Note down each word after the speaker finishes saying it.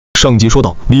上集说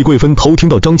到，李桂芬偷听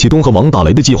到张启东和王大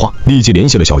雷的计划，立即联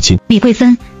系了小秦。李桂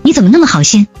芬，你怎么那么好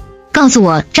心？告诉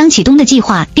我张启东的计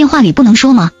划，电话里不能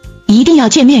说吗？一定要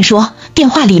见面说，电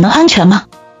话里能安全吗？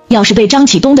要是被张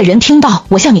启东的人听到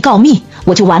我向你告密，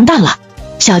我就完蛋了。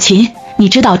小秦，你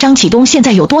知道张启东现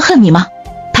在有多恨你吗？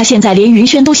他现在连云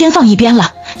轩都先放一边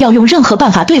了，要用任何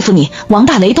办法对付你。王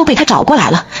大雷都被他找过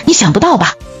来了，你想不到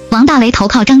吧？王大雷投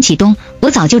靠张启东，我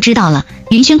早就知道了。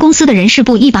云轩公司的人事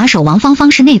部一把手王芳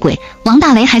芳是内鬼，王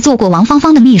大雷还做过王芳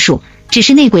芳的秘书。只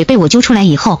是内鬼被我揪出来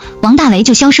以后，王大雷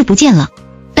就消失不见了。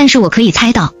但是我可以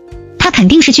猜到，他肯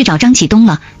定是去找张启东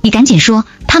了。你赶紧说，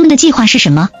他们的计划是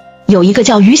什么？有一个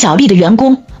叫于小丽的员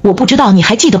工，我不知道你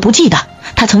还记得不记得，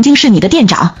他曾经是你的店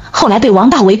长，后来被王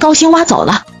大为高薪挖走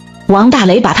了。王大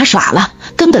雷把他耍了，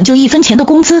根本就1分钱的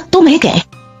工资都没给。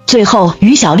最后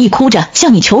于小丽哭着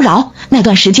向你求饶，那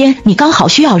段时间你刚好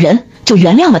需要人，就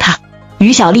原谅了他。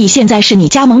于小丽现在是你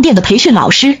加盟店的培训老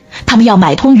师，他们要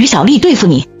买通于小丽对付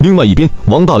你。另外一边，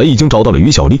王大雷已经找到了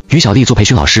于小丽。于小丽做培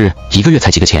训老师，1个月才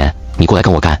几个钱，你过来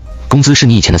跟我干，工资是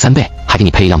你以前的3倍，还给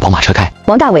你配一辆宝马车开。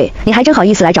王大伟，你还真好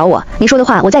意思来找我？你说的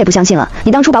话我再也不相信了。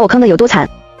你当初把我坑的有多惨？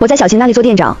我在小秦那里做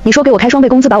店长，你说给我开双倍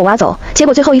工资把我挖走，结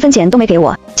果最后1分钱都没给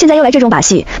我。现在又来这种把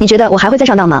戏，你觉得我还会再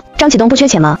上当吗？张启东不缺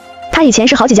钱吗？他以前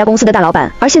是好几家公司的大老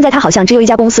板，而现在他好像只有1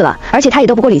家公司了，而且他也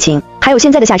斗不过李晴，还有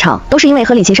现在的下场都是因为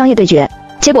和李晴商业对决，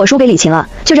结果输给李晴了，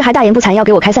就是还大言不惭要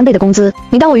给我开3倍的工资。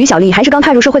你当我于小丽还是刚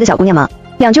踏入社会的小姑娘吗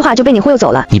？2句话就被你忽悠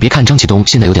走了。你别看张启东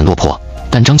现在有点落魄，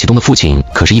但张启东的父亲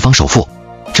可是一方首富，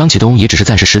张启东也只是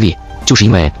暂时失利，就是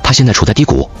因为他现在处在低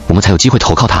谷，我们才有机会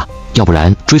投靠他，要不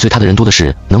然追随他的人多的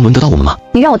是，能轮得到我们吗？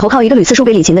你让我投靠一个屡次输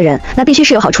给李晴的人，那必须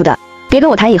是有好处的。别跟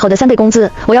我谈以后的3倍工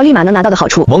资，我要立马能拿到的好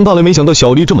处。王大雷没想到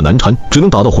小丽这么难缠，只能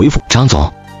打道回复。张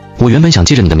总，我原本想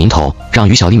借着你的名头，让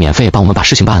于小丽免费帮我们把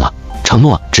事情办了，承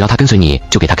诺只要他跟随你，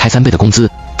就给他开3倍的工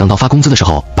资，等到发工资的时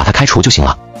候把他开除就行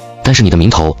了。但是你的名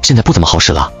头现在不怎么好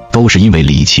使了，都是因为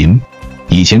李琴。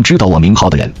以前知道我名号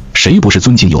的人，谁不是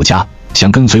尊敬有加？想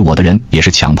跟随我的人也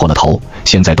是抢破了头，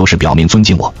现在都是表面尊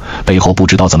敬我，背后不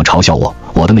知道怎么嘲笑我。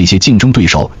我的那些竞争对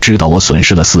手知道我损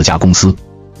失了4家公司，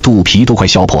肚皮都快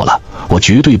笑破了，我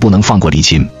绝对不能放过李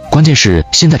琴。关键是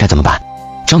现在该怎么办？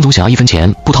张总想要1分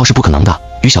钱不掏是不可能的，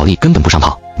于小丽根本不上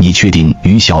套。你确定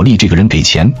于小丽这个人给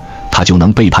钱，他就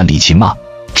能背叛李琴吗？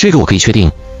这个我可以确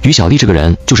定，于小丽这个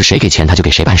人就是谁给钱他就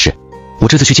给谁办事。我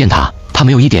这次去见他，他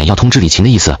没有一点要通知李琴的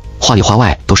意思，话里话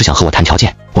外都是想和我谈条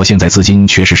件。我现在资金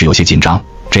确实是有些紧张，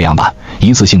这样吧，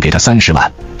一次性给他30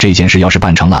万，这件事要是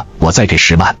办成了，我再给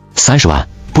10万。30万，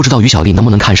不知道于小丽能不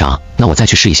能看上，那我再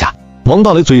去试一下。王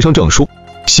大雷嘴上这样说，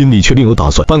心里却另有打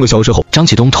算。半个小时后，张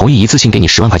启东同意一次性给你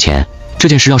10万块钱，这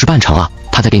件事要是办成了，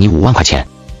他再给你5万块钱。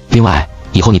另外，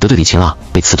以后你得罪李琴了，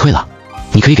被辞退了，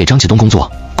你可以给张启东工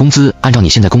作，工资按照你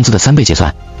现在工资的3倍结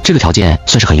算，这个条件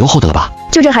算是很优厚的了吧？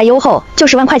就这还优厚？就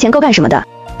10万块钱够干什么的？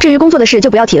至于工作的事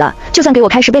就不要提了，就算给我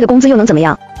开10倍的工资又能怎么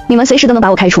样？你们随时都能把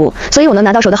我开除，所以我能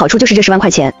拿到手的好处就是这10万块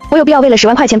钱。我有必要为了10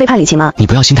万块钱背叛李琴吗？你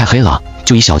不要心太黑了，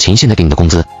就以小琴现在给你的工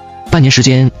资，半年时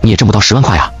间你也挣不到10万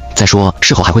块啊。再说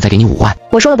事后还会再给你5万。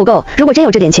我说了不够，如果真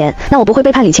有这点钱，那我不会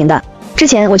背叛李琴的。之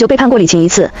前我就背叛过李琴1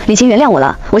次，李琴原谅我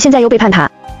了，我现在又背叛她，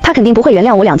她肯定不会原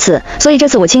谅我2次，所以这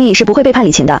次我轻易是不会背叛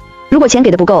李琴的。如果钱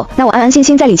给的不够，那我安安心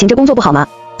心在李琴这工作不好吗？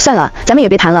算了，咱们也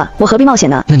别谈了，我何必冒险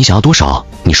呢？那你想要多少？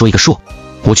你说一个数，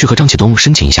我去和张启东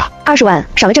申请一下。20万，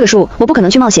少了这个数，我不可能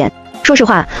去冒险。说实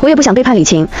话，我也不想背叛李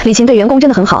琴，李琴对员工真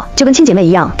的很好，就跟亲姐妹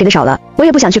一样，给的少了，我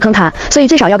也不想去坑她，所以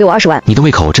最少要给我20万。你的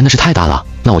胃口真的是太大了，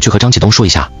那我去和张启东说一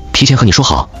下，提前和你说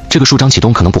好，这个数张启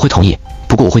东可能不会同意，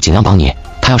不过我会尽量帮你，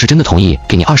他要是真的同意，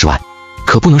给你20万，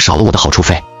可不能少了我的好处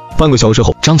费。半个小时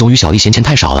后，张总与小丽嫌钱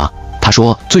太少了，他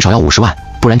说最少要50万，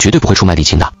不然绝对不会出卖李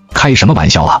琴的。开什么玩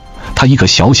笑啊，他一个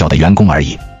小小的员工而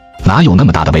已，哪有那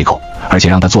么大的胃口？而且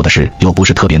让他做的事又不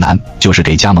是特别难，就是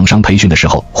给加盟商培训的时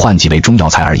候换几味中药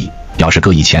材而已。要是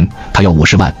搁以前，他要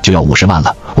50万就要50万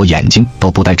了，我眼睛都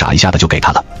不带眨一下的就给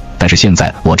他了。但是现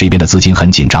在我这边的资金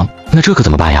很紧张，那这可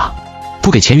怎么办呀？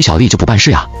不给钱于小丽就不办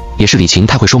事呀？也是李琴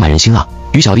太会收买人心了，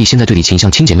于小丽现在对李琴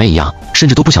像亲姐妹一样，甚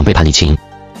至都不想背叛李琴。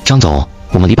张总，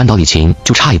我们离扳倒李琴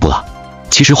就差一步了。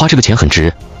其实花这个钱很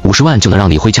值，50万就能让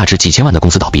李辉价值几千万的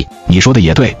公司倒闭。你说的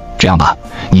也对，这样吧，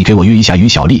你给我约一下于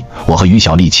小丽，我和于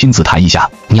小丽亲自谈一下。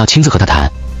你要亲自和她谈，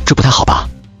这不太好吧？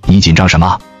你紧张什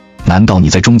么？难道你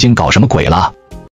在中间搞什么鬼了？